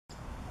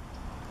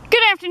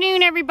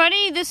afternoon,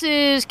 everybody. This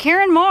is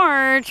Karen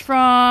March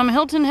from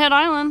Hilton Head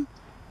Island,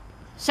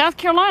 South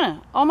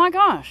Carolina. Oh my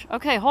gosh.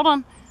 Okay, hold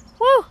on.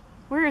 Woo!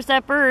 Where is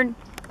that bird?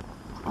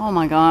 Oh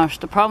my gosh.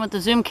 The problem with the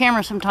zoom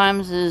camera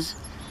sometimes is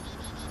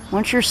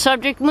once your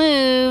subject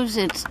moves,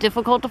 it's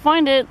difficult to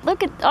find it.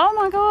 Look at, oh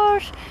my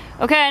gosh.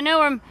 Okay, I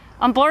know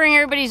I'm blurring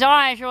everybody's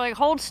eyes. You're like,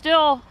 hold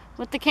still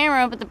with the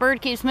camera, but the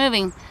bird keeps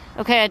moving.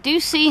 Okay, I do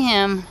see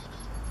him.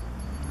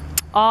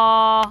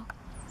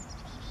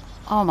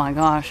 Oh my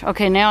gosh.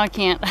 Okay, now I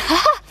can't.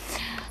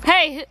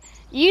 Hey,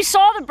 you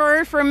saw the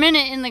bird for a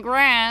minute in the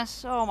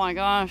grass. Oh my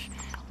gosh.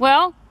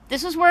 Well,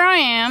 this is where I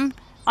am.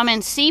 I'm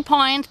in Sea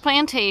Pines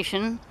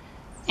Plantation,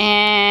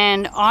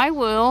 and I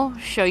will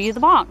show you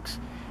the box.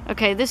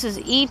 Okay, this is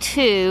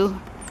E2,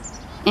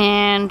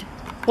 and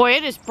boy,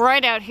 it is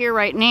bright out here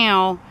right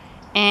now,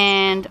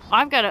 and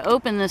I've got to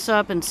open this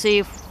up and see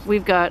if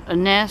we've got a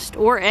nest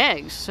or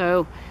eggs.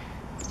 So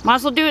might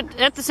as well do it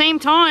at the same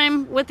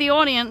time with the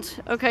audience.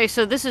 Okay,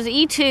 so this is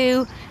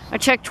E2. I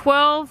checked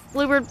 12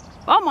 Bluebird.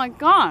 Oh my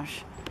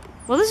gosh.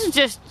 Well, this is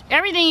just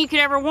everything you could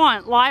ever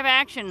want. Live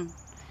action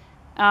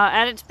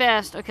at its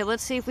best. Okay,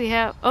 let's see if we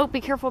have... Oh, be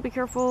careful, be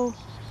careful.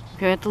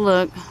 Okay, I have to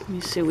look. Let me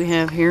see what we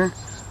have here.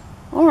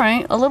 All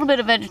right, a little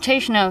bit of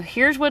vegetation. Now,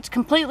 here's what's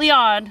completely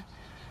odd.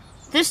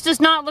 This does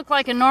not look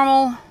like a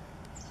normal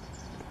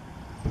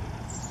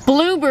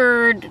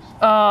Bluebird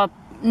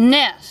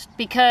nest,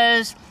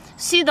 because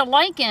see, the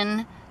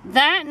lichen,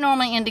 that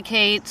normally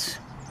indicates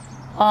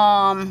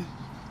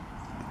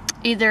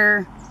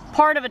either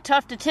part of a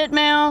tufted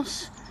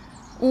titmouse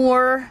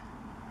or,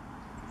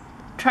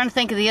 trying to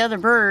think of the other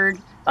bird.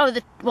 Oh,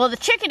 well, the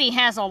chickadee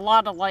has a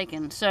lot of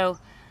lichen. So,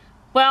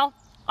 well,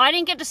 I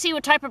didn't get to see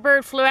what type of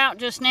bird flew out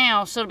just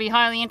now, so it'll be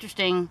highly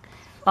interesting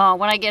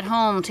when I get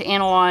home to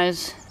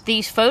analyze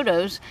these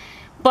photos.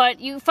 But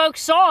you folks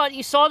saw it.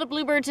 You saw the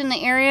bluebirds in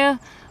the area.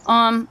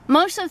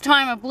 Most of the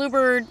time, a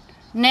bluebird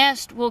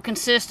nest will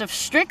consist of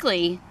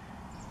strictly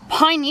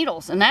pine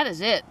needles, and that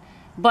is it.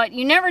 But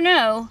you never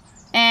know,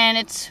 and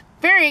it's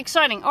very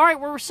exciting. All right,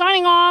 we're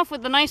signing off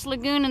with a nice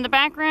lagoon in the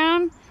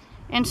background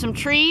and some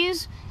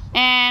trees,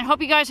 and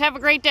hope you guys have a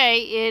great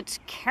day. It's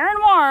Karen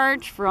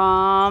March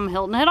from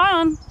Hilton Head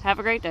Island. Have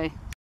a great day.